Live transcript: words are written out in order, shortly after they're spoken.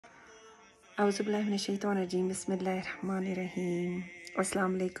Auzubillahiminash-shaytanir-rajeem. Bismillahir-rahmanir-rahim.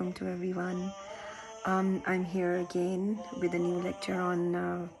 Assalamu alaikum to everyone. I'm here again with a new lecture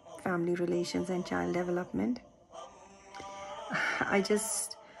on family relations and child development. I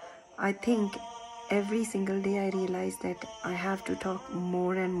think every single day I realize that I have to talk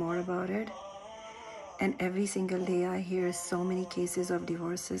more and more about it. And every single day I hear so many cases of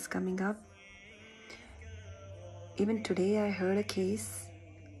divorces coming up. Even today I heard a case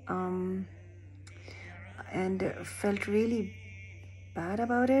and felt really bad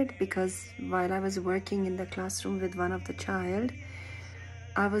about it, because while I was working in the classroom with one of the child,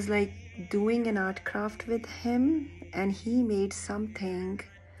 I was like doing an art craft with him, and he made something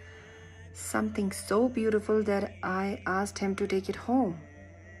so beautiful that I asked him to take it home.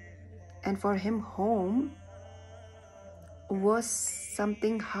 And for him, home was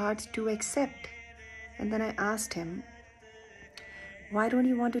something hard to accept. And then I asked him, why don't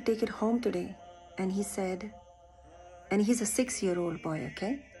you want to take it home today? And he said, and he's a 6-year-old boy,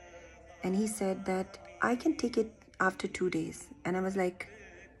 okay? And he said that I can take it after 2 days. And I was like,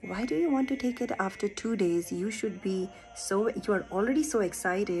 why do you want to take it after 2 days? You should be you are already so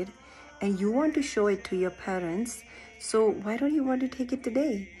excited and you want to show it to your parents. So why don't you want to take it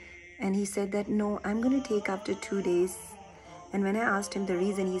today? And he said that, no, I'm going to take after 2 days. And when I asked him the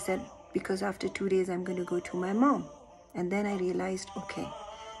reason, he said, because after 2 days, I'm going to go to my mom. And then I realized, okay,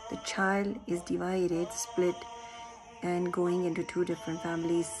 the child is divided, split, and going into 2 different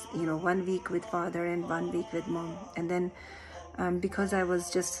families, 1 week with father and 1 week with mom. And then because I was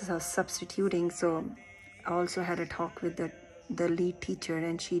just substituting, so I also had a talk with the lead teacher,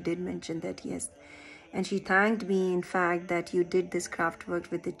 and she did mention that, yes. And she thanked me, in fact, that you did this craft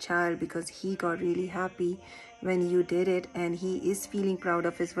work with the child, because he got really happy when you did it, and he is feeling proud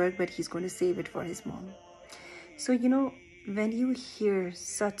of his work, but he's going to save it for his mom. So, when you hear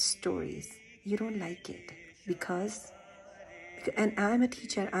such stories, you don't like it, and I'm a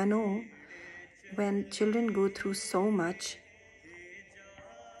teacher, I know when children go through so much,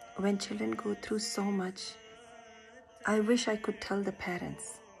 I wish I could tell the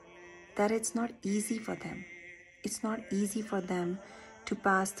parents that it's not easy for them. It's not easy for them to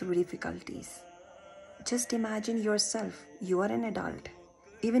pass through difficulties. Just imagine yourself, you are an adult.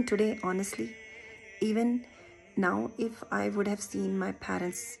 Even today, honestly, even now, if I would have seen my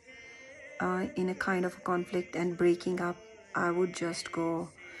parents in a kind of a conflict and breaking up, I would just go,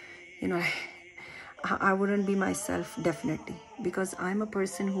 I wouldn't be myself, definitely, because I'm a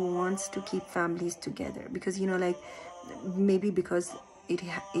person who wants to keep families together, because maybe because it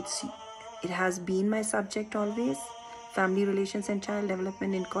has been my subject always, family relations and child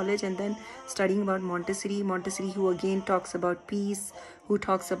development in college, and then studying about Montessori, who again talks about peace, who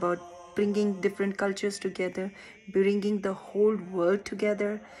talks about bringing different cultures together, bringing the whole world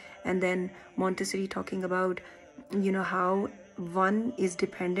together. And then Montessori talking about how one is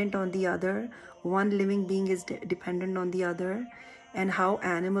dependent on the other, one living being is dependent on the other, and how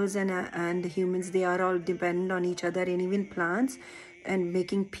animals and humans, they are all dependent on each other, and even plants, and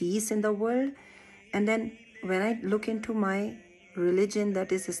making peace in the world. And then when I look into my religion,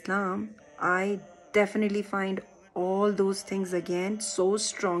 that is Islam, I definitely find all those things again so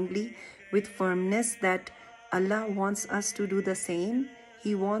strongly, with firmness, that Allah wants us to do the same.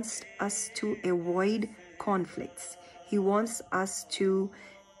 He wants us to avoid conflicts. He wants us to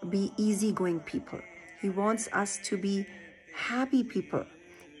be easygoing people. He wants us to be happy people.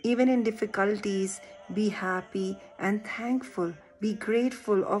 Even in difficulties, be happy and thankful. Be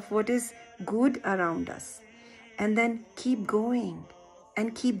grateful of what is good around us. And then keep going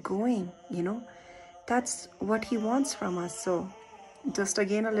and keep going, That's what he wants from us. So just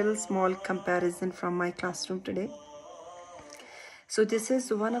again a little small comparison from my classroom today. So this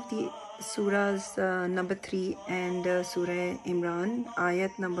is one of the surahs, number 3, and Surah Imran,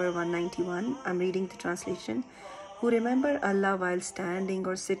 ayat number 191. I'm reading the translation. Who remember Allah while standing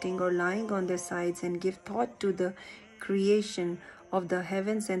or sitting or lying on their sides, and give thought to the creation of the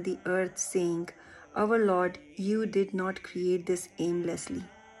heavens and the earth, saying, our Lord, you did not create this aimlessly.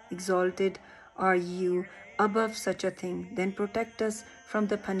 Exalted are you above such a thing. Then protect us from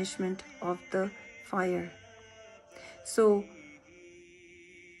the punishment of the fire. So,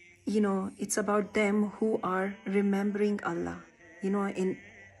 it's about them who are remembering Allah, in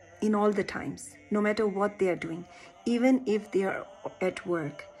all the times, no matter what they are doing, even if they are at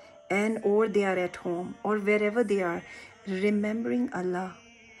work or they are at home or wherever they are, remembering Allah,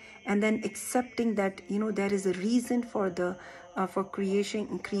 and then accepting that, there is a reason for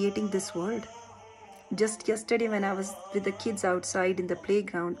creating this world. Just yesterday, when I was with the kids outside in the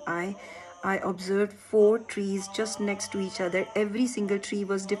playground, I I observed 4 trees just next to each other. Every single tree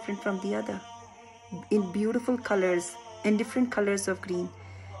was different from the other, in beautiful colors and different colors of green.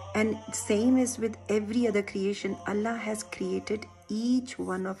 And same is with every other creation. Allah has created each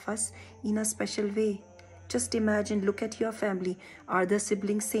one of us in a special way. Just imagine, look at your family. Are the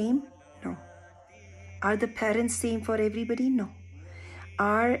siblings same? No. Are the parents same for everybody? No.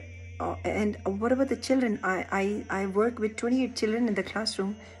 And what about the children? I work with 28 children in the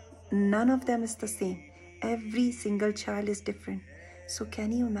classroom. None of them is the same. Every single child is different. So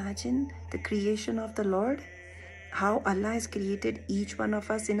can you imagine the creation of the Lord? How Allah has created each one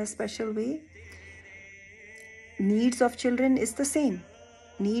of us in a special way. Needs of children is the same.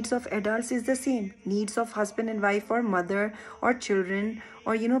 Needs of adults is the same. Needs of husband and wife or mother or children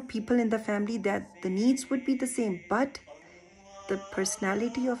or people in the family, that the needs would be the same. But the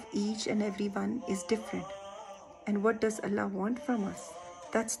personality of each and every one is different. And what does Allah want from us?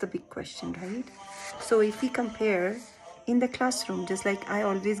 That's the big question, right? So if we compare in the classroom, just like I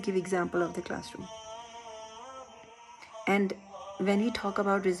always give example of the classroom. And when we talk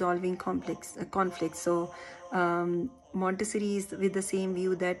about resolving conflicts, so Montessori is with the same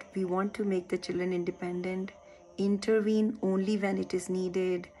view that we want to make the children independent, intervene only when it is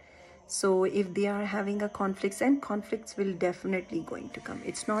needed. So if they are having a conflicts, and conflicts will definitely going to come.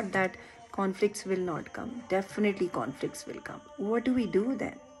 It's not that conflicts will not come. Definitely conflicts will come. What do we do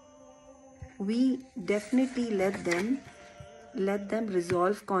then? We definitely let them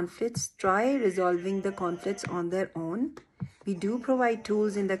resolve conflicts, try resolving the conflicts on their own. We do provide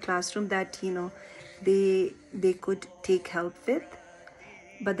tools in the classroom that they could take help with,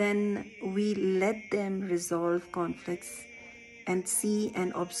 but then we let them resolve conflicts and see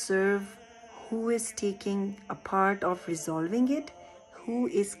and observe who is taking a part of resolving it, who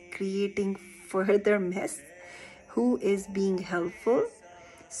is creating further mess, who is being helpful.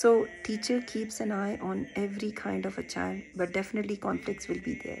 So teacher keeps an eye on every kind of a child, but definitely conflicts will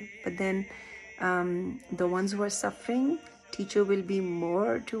be there. But then the ones who are suffering, teacher will be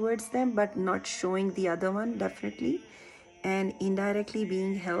more towards them, but not showing the other one, definitely. And indirectly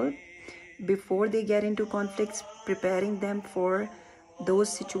being helped before they get into conflicts, preparing them for those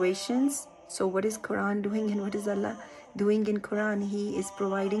situations. So what is Quran doing and what is Allah doing in Quran? He is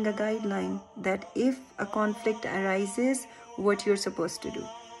providing a guideline that if a conflict arises, what you're supposed to do.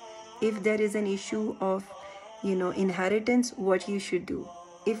 If there is an issue of inheritance, what you should do.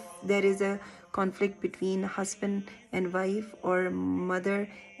 If there is a conflict between husband and wife, or mother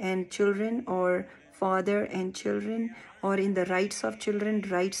and children, or father and children, or in the rights of children,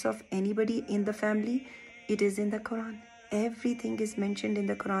 rights of anybody in the family, it is in the Quran. Everything is mentioned in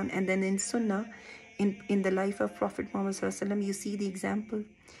the Quran. And then in Sunnah, in the life of Prophet Muhammad ﷺ, you see the example.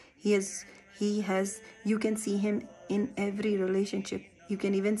 He has, you can see him in every relationship. You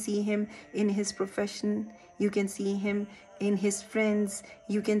can even see him in his profession. You can see him in his friends.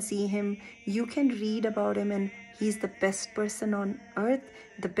 You can see him, you can read about him, and he's the best person on earth,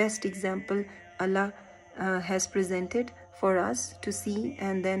 the best example Allah has presented for us to see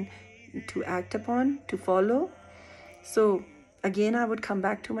and then to act upon, to follow. So again, I would come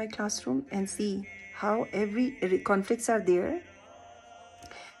back to my classroom and see how every conflicts are there.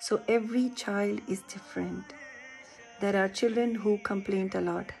 So every child is different. There are children who complain a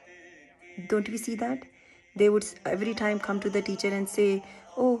lot. Don't we see that? They would every time come to the teacher and say,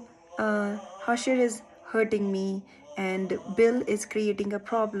 oh, Hashir is hurting me, and Bill is creating a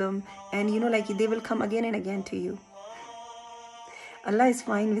problem, and they will come again and again to you. Allah is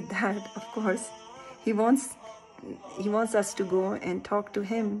fine with that, of course. He wants us to go and talk to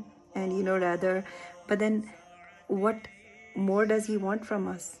him, and rather, but then what more does he want from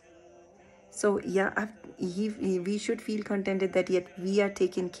us? So yeah, we should feel contented that yet we are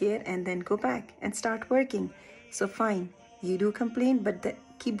taken care, and then go back and start working. So fine, you do complain, but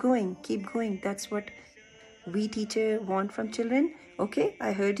keep going. That's what we teacher want from children. Okay,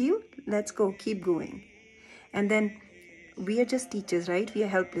 I heard you. Let's go, keep going. And then we are just teachers, right? We are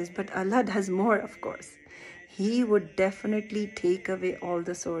helpless, but Allah does more, of course. He would definitely take away all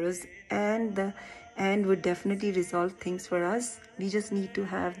the sorrows and would definitely resolve things for us. We just need to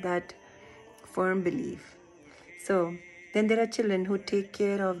have that firm belief. So then there are children who take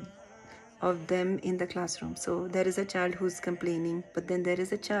care of them in the classroom. So there is a child who's complaining, but then there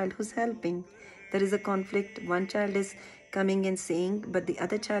is a child who's helping. There is a conflict. One child is coming and saying, but the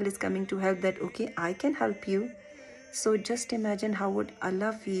other child is coming to help, that okay, I can help you. So just imagine how would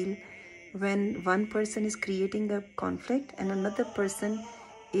Allah feel when one person is creating a conflict and another person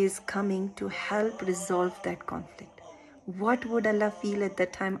is coming to help resolve that conflict. What would Allah feel at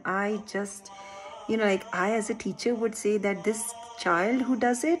that time? I just, I as a teacher would say that this child who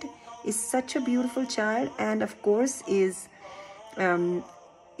does it is such a beautiful child, and of course um,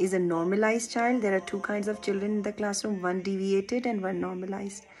 is a normalized child. There are two kinds of children in the classroom, one deviated and one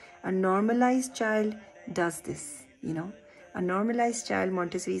normalized. A normalized child does this, you know. A normalized child,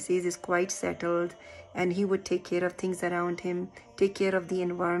 Montessori says, is quite settled, and he would take care of things around him, take care of the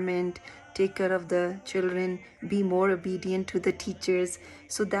environment, take care of the children, be more obedient to the teachers.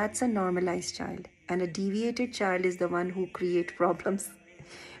 So that's a normalized child. And a deviated child is the one who create problems,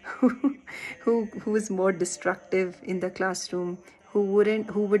 who is more destructive in the classroom, who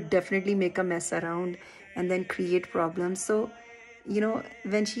would definitely make a mess around and then create problems. So, you know,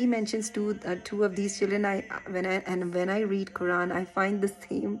 when she mentions two of these children, when I read Quran, I find the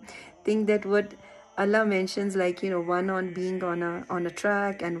same thing that what Allah mentions, like, you know, one on being on a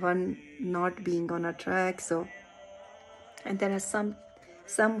track and one not being on a track. So, and there are some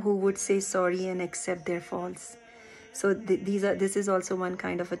who would say sorry and accept their faults. So this is also one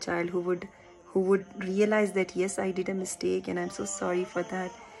kind of a child who would realize that, yes, I did a mistake and I'm so sorry for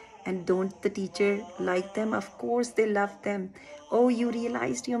that. And don't the teacher like them? Of course they love them. Oh, you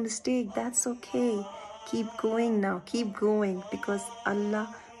realized your mistake, that's okay, keep going now, keep going, because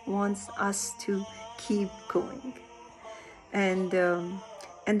Allah wants us to keep going. And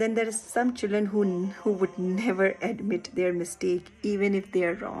then there are some children who would never admit their mistake, even if they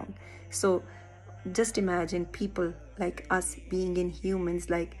are wrong. So just imagine people like us being in humans,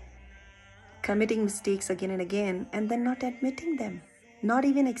 like committing mistakes again and again, and then not admitting them, not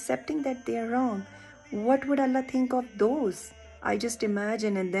even accepting that they are wrong. What would Allah think of those? I just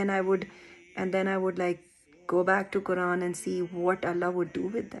imagine, and then I would like go back to Quran and see what Allah would do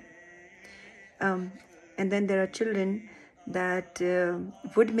with them. And then there are children that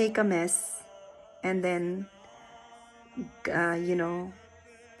would make a mess, and then you know,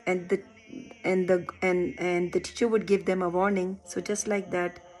 and the teacher would give them a warning. So just like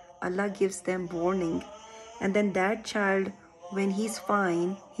that, Allah gives them warning, and then that child, when he's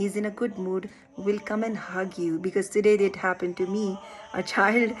fine, he's in a good mood, will come and hug you. Because today it happened to me. A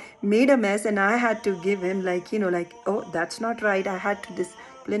child made a mess and I had to give him, like, you know, like, oh, that's not right. I had to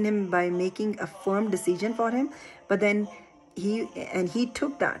discipline him by making a firm decision for him. But then he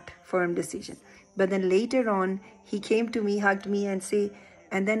took that firm decision. But then later on, he came to me, hugged me and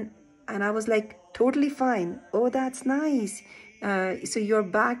I was like, totally fine. Oh, that's nice. So you're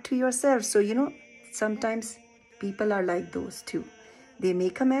back to yourself. So, you know, sometimes people are like those too. They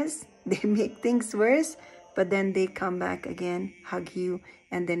make a mess, they make things worse, but then they come back again, hug you,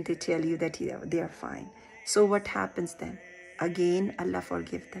 and then they tell you that they are fine. So what happens then? Again, Allah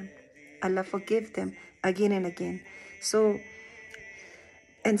forgive them. Allah forgive them again and again. So,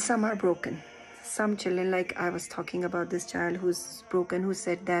 and some are broken. Some children, like I was talking about this child who's broken, who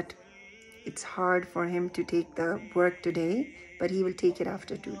said that it's hard for him to take the work today, but he will take it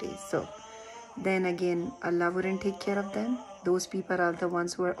after 2 days. So then again, Allah wouldn't take care of them. Those people are the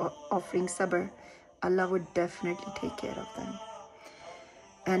ones who are offering sabr. Allah would definitely take care of them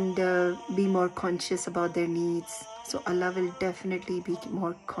and be more conscious about their needs. So Allah will definitely be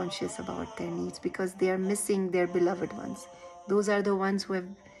more conscious about their needs, because they are missing their beloved ones. Those are the ones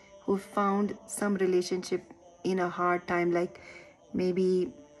who found some relationship in a hard time, like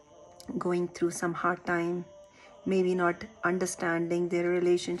maybe going through some hard time, maybe not understanding their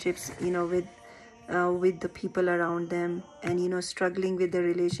relationships, you know, with the people around them, and, you know, struggling with the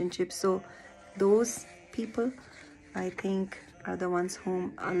relationship. So those people, I think, are the ones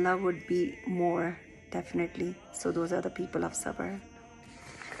whom Allah would be more, definitely. So those are the people of sabr.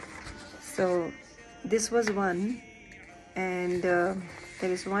 So this was one, and there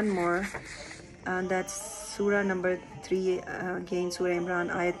is one more, and that's Surah number 3, again Surah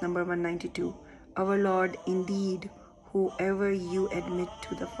Imran, ayat number 192. Our Lord, indeed, whoever you admit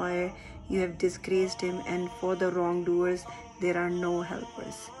to the fire, you have disgraced him, and for the wrongdoers there are no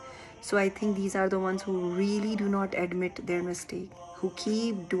helpers. So I think these are the ones who really do not admit their mistake, who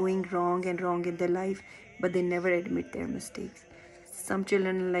keep doing wrong and wrong in their life, but they never admit their mistakes. Some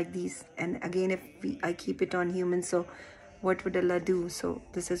children are like these. And again, I keep it on humans, so what would Allah do? So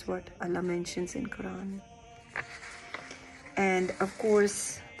this is what Allah mentions in Quran. And of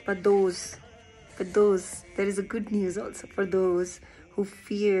course, for those, there is a good news also for those who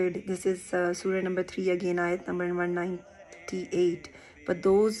feared. This is Surah number 3, again ayat number 198. But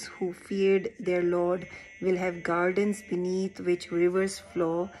those who feared their Lord will have gardens beneath which rivers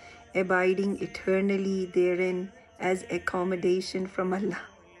flow, abiding eternally therein as accommodation from Allah.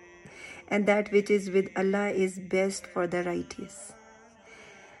 And that which is with Allah is best for the righteous.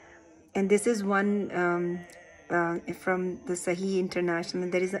 And this is one from the Sahih International.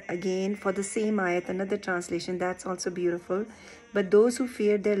 There is again for the same ayat another translation that's also beautiful. But those who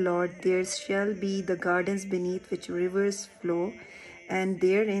fear their Lord, there shall be the gardens beneath which rivers flow, and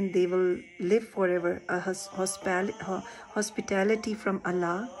therein they will live forever. A hospitality from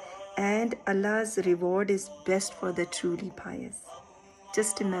Allah, and Allah's reward is best for the truly pious.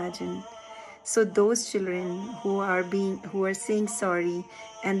 Just imagine. So those children who are saying sorry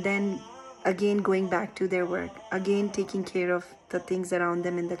and then again going back to their work, again taking care of the things around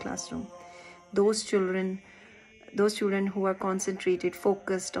them in the classroom, those children who are concentrated,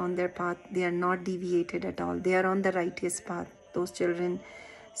 focused on their path, they are not deviated at all, they are on the righteous path, those children.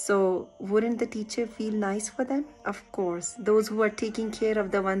 So wouldn't the teacher feel nice for them? Of course. Those who are taking care of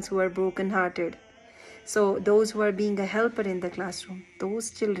the ones who are broken hearted, so those who are being a helper in the classroom,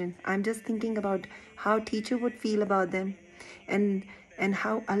 those children, I'm just thinking about how teacher would feel about them, and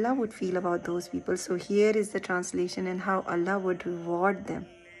how Allah would feel about those people. So here is the translation, and how Allah would reward them.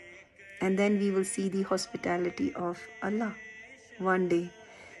 And then we will see the hospitality of Allah one day.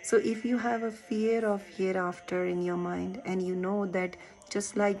 So if you have a fear of hereafter in your mind, and you know that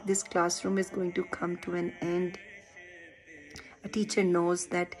just like this classroom is going to come to an end, a teacher knows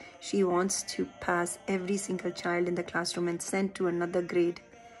that she wants to pass every single child in the classroom and send to another grade.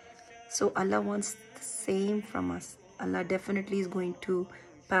 So Allah wants the same from us. Allah definitely is going to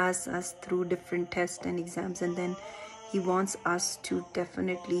pass us through different tests and exams, and then He wants us to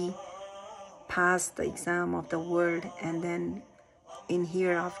definitely pass the exam of the world, and then in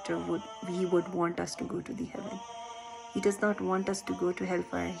hereafter He would want us to go to the heaven. He does not want us to go to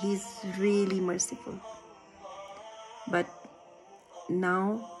hellfire. He's really merciful. But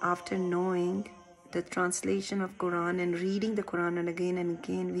now, after knowing the translation of Quran and reading the Quran and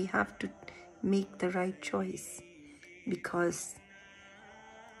again, we have to make the right choice, because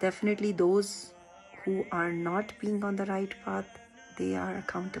definitely those who are not being on the right path, they are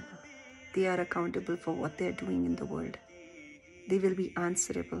accountable. They are accountable for what they are doing in the world. They will be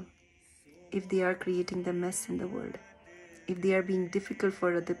answerable if they are creating the mess in the world, if they are being difficult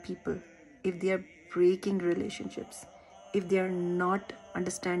for other people, if they are breaking relationships, if they are not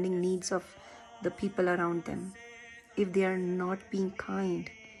understanding needs of the people around them, if they are not being kind,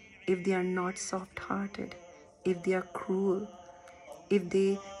 if they are not soft-hearted, if they are cruel, if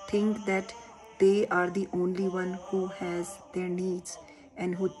they think that they are the only one who has their needs,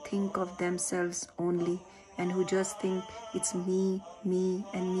 and who think of themselves only, and who just think it's me, me,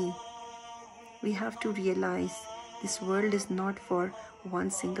 and me. We have to realize this world is not for one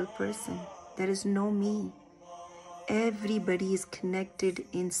single person. There is no me. Everybody is connected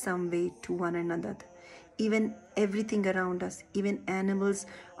in some way to one another. Even everything around us, even animals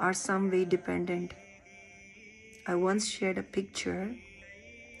are some way dependent. I once shared a picture,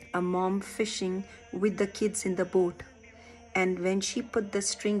 a mom fishing with the kids in the boat. And when she put the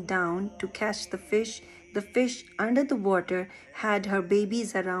string down to catch the fish under the water had her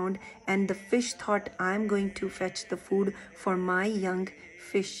babies around, and the fish thought, I'm going to fetch the food for my young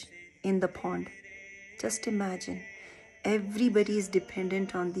fish in the pond. Just imagine, everybody is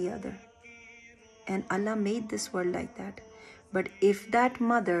dependent on the other. And Allah made this world like that. But if that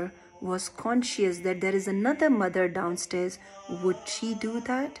mother was conscious that there is another mother downstairs, would she do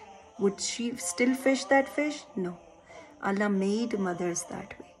that? Would she still fish that fish? No. Allah made mothers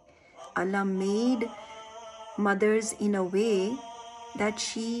that way. Allah made mothers in a way that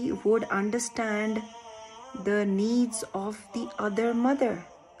she would understand the needs of the other mother.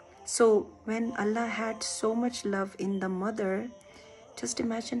 So when Allah had so much love in the mother, just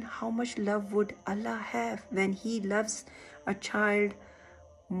imagine how much love would Allah have when He loves a child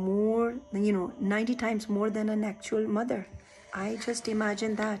more, 90 times more than an actual mother. I just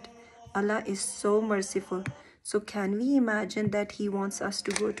imagine that. Allah is so merciful. So can we imagine that He wants us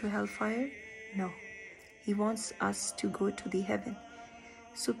to go to hellfire? No. He wants us to go to the heaven.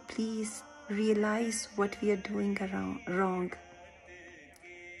 So please realize what we are doing wrong.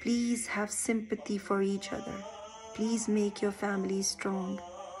 Please have sympathy for each other. Please make your family strong.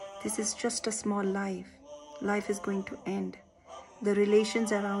 This is just a small life. Life is going to end. The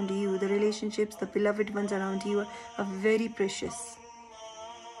relations around you, the relationships, the beloved ones around you are very precious.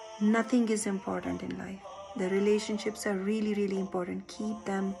 Nothing is important in life. The relationships are really, really important. Keep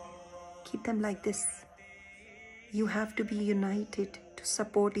them like this. You have to be united to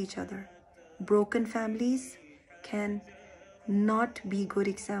support each other. Broken families can not be good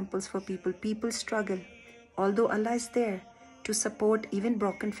examples for people. People struggle. Although Allah is there to support even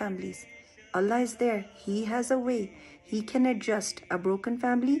broken families. Allah is there. He has a way. He can adjust. A broken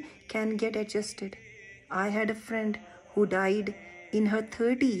family can get adjusted. I had a friend who died in her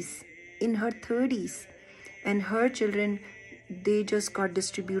 30s. and her children, they just got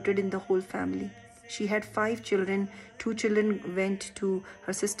distributed in the whole family. She had 5 children. 2 children went to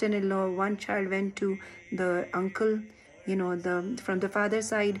her sister-in-law, 1 child went to the uncle, from the father's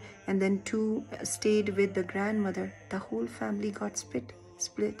side, and then 2 stayed with the grandmother. The whole family got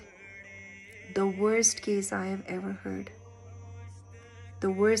split. The worst case I have ever heard. The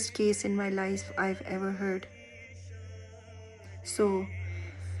worst case in my life I've ever heard. So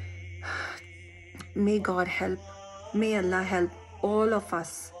may God help, may Allah help all of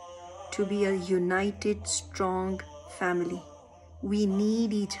us to be a united, strong family. We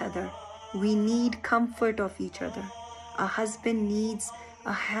need each other. We need comfort of each other. A husband needs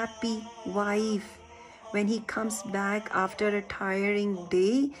a happy wife. When he comes back after a tiring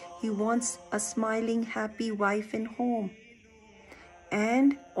day, he wants a smiling, happy wife in home.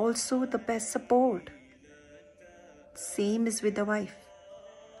 And also the best support. Same is with the wife.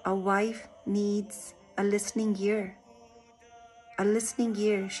 A wife needs a listening ear. A listening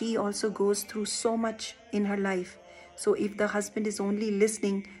ear. She also goes through so much in her life. So if the husband is only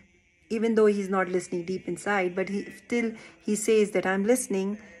listening, even though he's not listening deep inside, but he says that I'm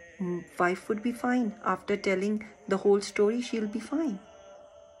listening, wife would be fine. After telling the whole story, she'll be fine.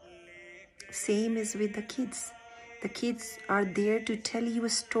 Same is with the kids. The kids are there to tell you a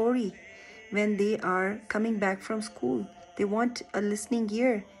story when they are coming back from school. They want a listening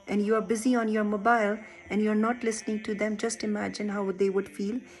ear, and you are busy on your mobile and you're not listening to them. Just imagine how they would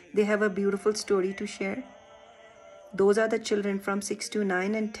feel. They have a beautiful story to share. Those are the children from 6 to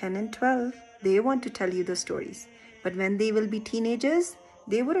 9 and 10 and 12. They want to tell you the stories. But when they will be teenagers,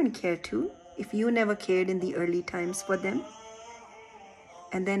 they wouldn't care to, if you never cared in the early times for them.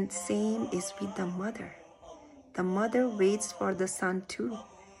 And then same is with the mother. The mother waits for the son too.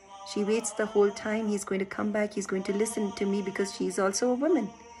 She waits the whole time. He's going to come back. He's going to listen to me because she's also a woman.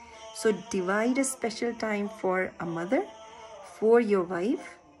 So divide a special time for a mother, for your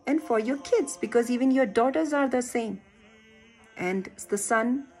wife, and for your kids, because even your daughters are the same. And the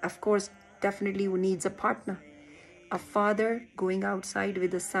son, of course, definitely needs a partner. A father going outside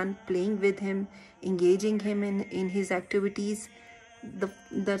with the son, playing with him, engaging him in his activities.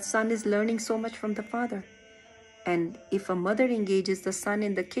 The son is learning so much from the father. And if a mother engages the son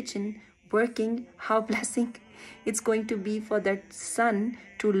in the kitchen, working, how blessing it's going to be for that son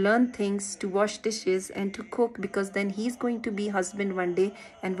to learn things, to wash dishes and to cook, because then he's going to be husband one day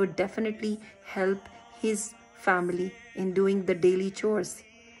and would definitely help his family in doing the daily chores.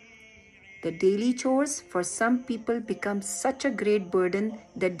 The daily chores for some people become such a great burden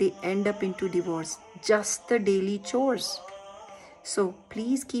that they end up into divorce. Just the daily chores. So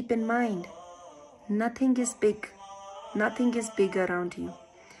please keep in mind, nothing is big. Nothing is big around you.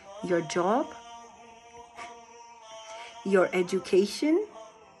 Your job, your education,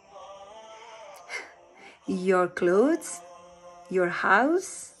 your clothes, your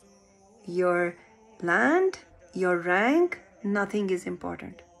house, your land, your rank, nothing is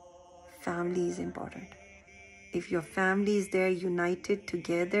important. Family is important. If your family is there united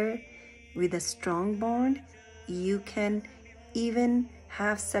together with a strong bond, you can even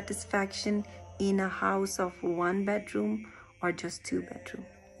have satisfaction in a house of 1 bedroom or just 2 bedroom.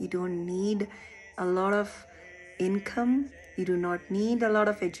 You don't need a lot of income. You do not need a lot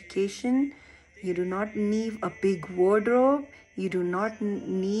of education. You do not need a big wardrobe. You do not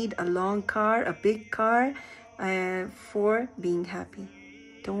need a long car, a big car for being happy.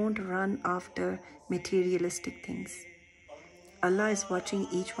 Don't run after materialistic things. Allah is watching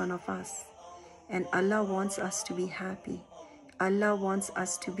each one of us, and Allah wants us to be happy. Allah wants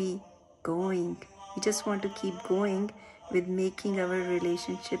us to be going. We just want to keep going with making our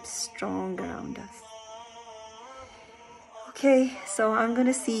relationships strong around us. Okay, so I'm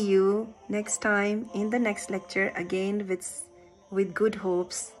gonna see you next time in the next lecture again with good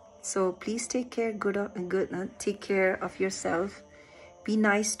hopes. So please take care, take care of yourself. Be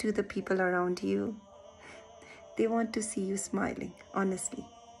nice to the people around you. They want to see you smiling, honestly.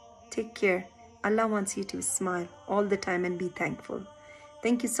 Take care. Allah wants you to smile all the time and be thankful.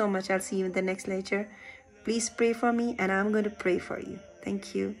 Thank you so much. I'll see you in the next lecture. Please pray for me and I'm going to pray for you.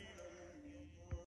 Thank you.